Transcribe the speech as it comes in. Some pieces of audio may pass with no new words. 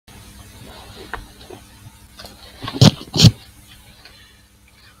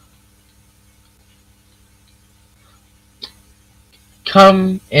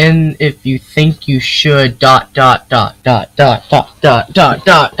Come in if you think you should. ...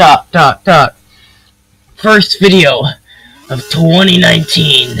 First video of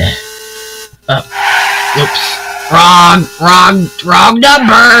 2019. Oops. Wrong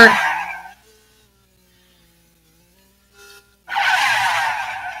number.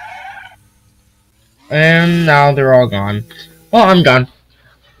 And now they're all gone. Well, I'm done.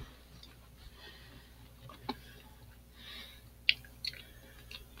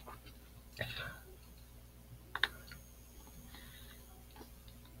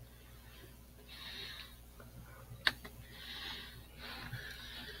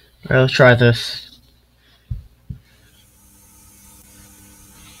 Alright, let's try this.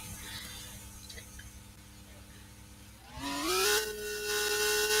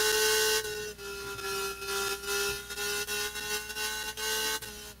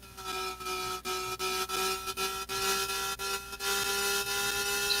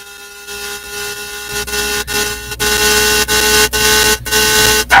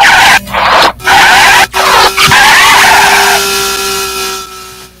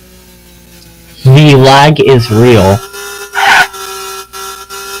 The lag is real.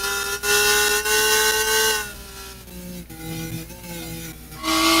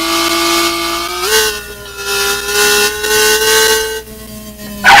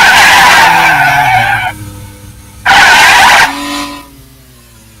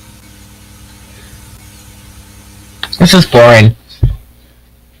 This is boring.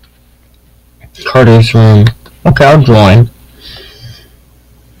 Carter's room. Okay, I'll join.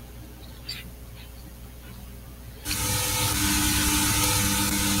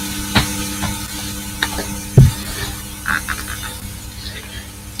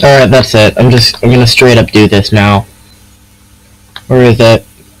 Alright, that's it. I'm gonna straight up do this now. Where is it?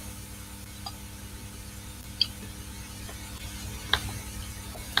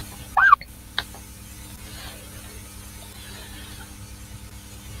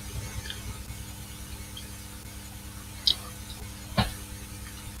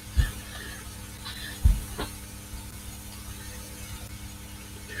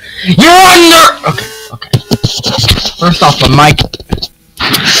 You're under. Okay. First off, the mic.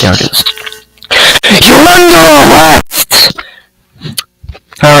 There it is. You're under arrest.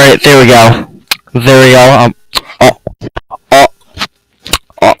 All right, there we go.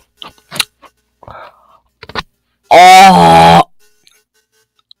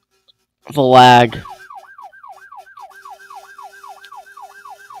 The lag.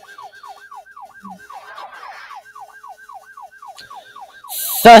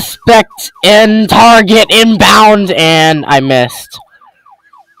 Suspect in target inbound, and I missed.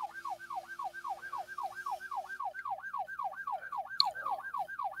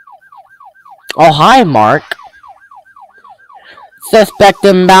 Oh, hi, Mark. Suspect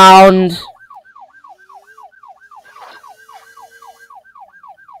inbound.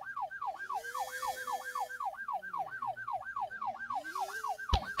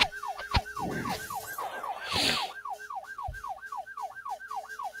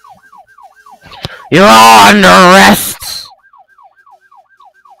 You're under arrest!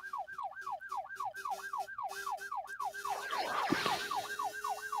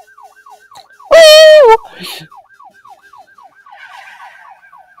 Woo!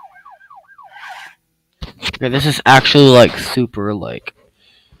 Okay, this is actually like super like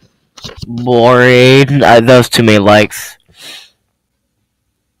boring. Those too many likes.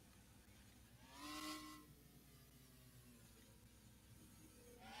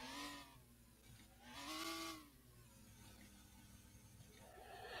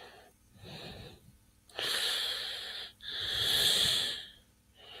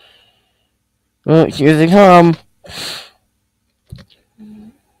 Oh, here they come.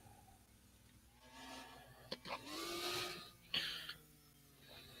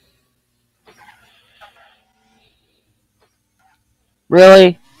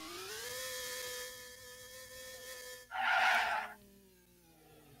 Really?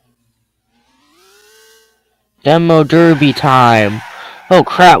 Demo derby time. Oh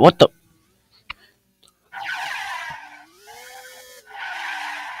crap, what the?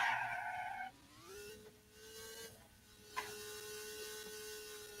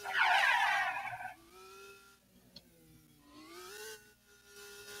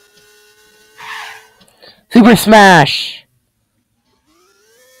 Super Smash!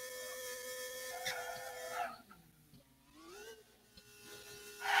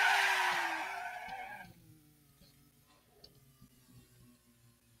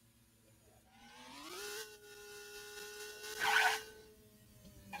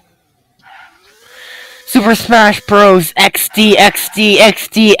 Super Smash Bros. XD.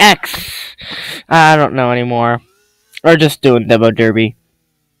 I don't know anymore. Or just doing Demo Derby.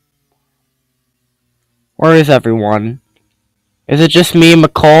 Where is everyone? Is it just me and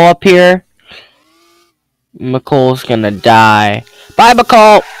McCall up here? McCall's gonna die. Bye,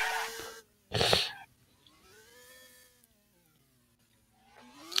 McCall!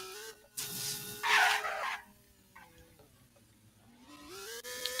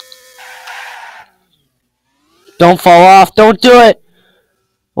 Don't fall off. Don't do it.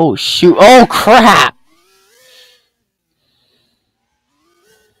 Oh, shoot. Oh, crap.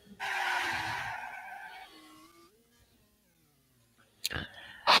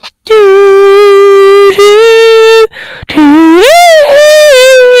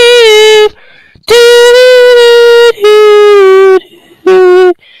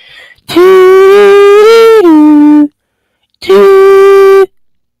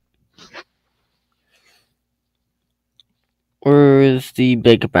 Where is the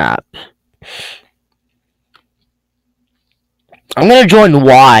big map? I'm gonna join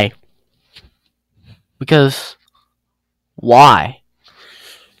Y. Because why?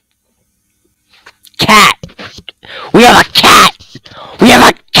 Cat! We have a cat! We have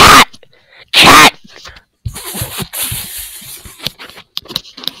a cat! Cat!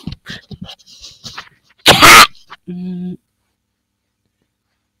 Cat!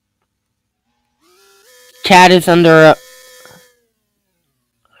 Cat is under a...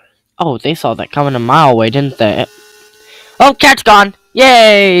 Oh, they saw that coming a mile away, didn't they? Oh, cat's gone!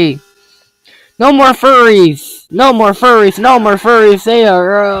 Yay! No more furries! No more furries! No more furries! They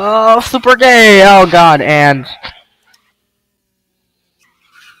are super gay! Oh god, and...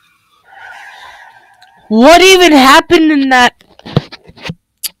 What even happened in that...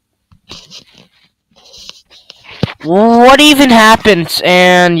 What even happened?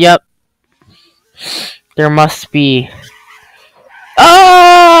 And, yep. There must be...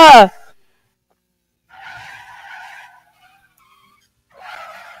 Ah!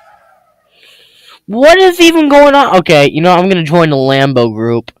 What is even going on? Okay, you know, I'm gonna join the Lambo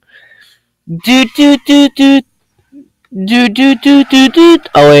group. Do.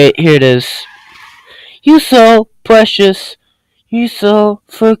 Oh wait, here it is. You so precious. You so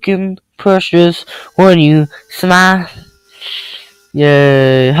freaking precious when you smile.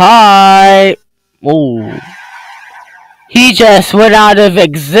 Yay. Hi. Oh. He just went out of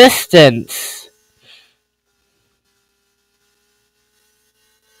existence.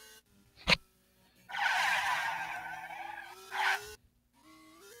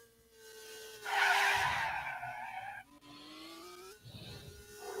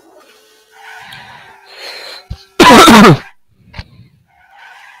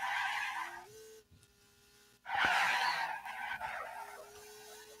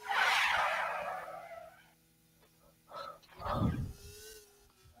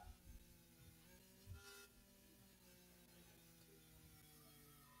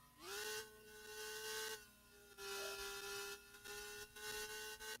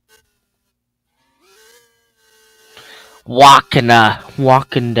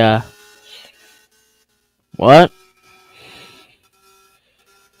 Wakanda. What?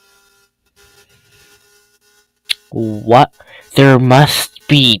 What? There must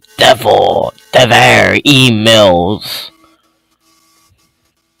be devil, emails.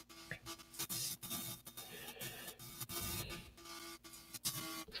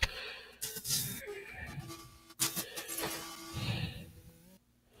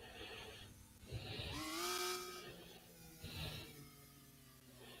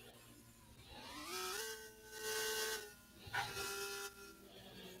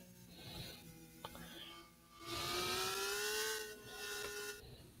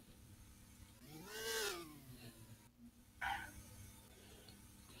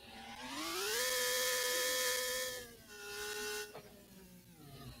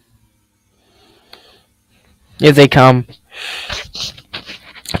 Here they come.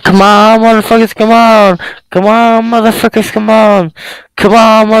 Come on, motherfuckers, come on! Come on, motherfuckers, come on! Come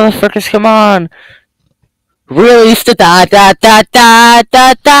on, motherfuckers, come on! Release the da.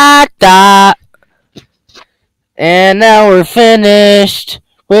 And now we're finished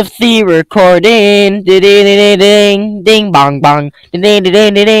with the recording. Ding ding bong bong. Ding ding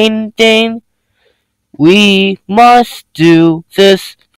ding ding ding. We must do this